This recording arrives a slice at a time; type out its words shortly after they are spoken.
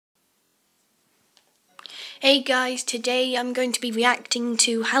Hey guys, today I'm going to be reacting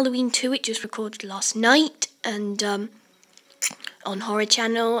to Halloween 2. It just recorded last night and on Horror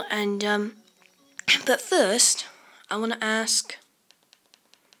Channel but first I want to ask,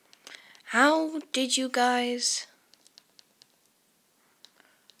 how did you guys,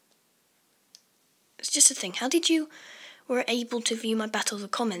 it's just a thing, how did you were able to view my Battle of the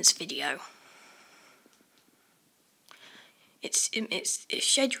Comments video? It's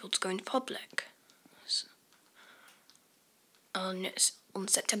scheduled to go into public on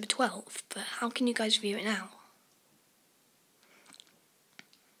September 12th, but how can you guys view it now?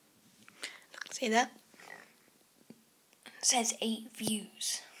 See that? It says 8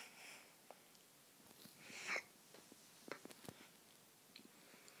 views.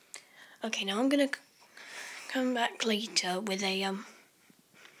 Okay, now I'm gonna come back later with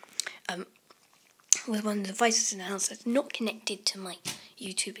with one of the devices announced that's not connected to my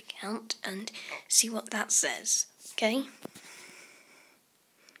YouTube account and see what that says. Okay?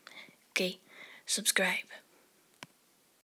 Okay, subscribe.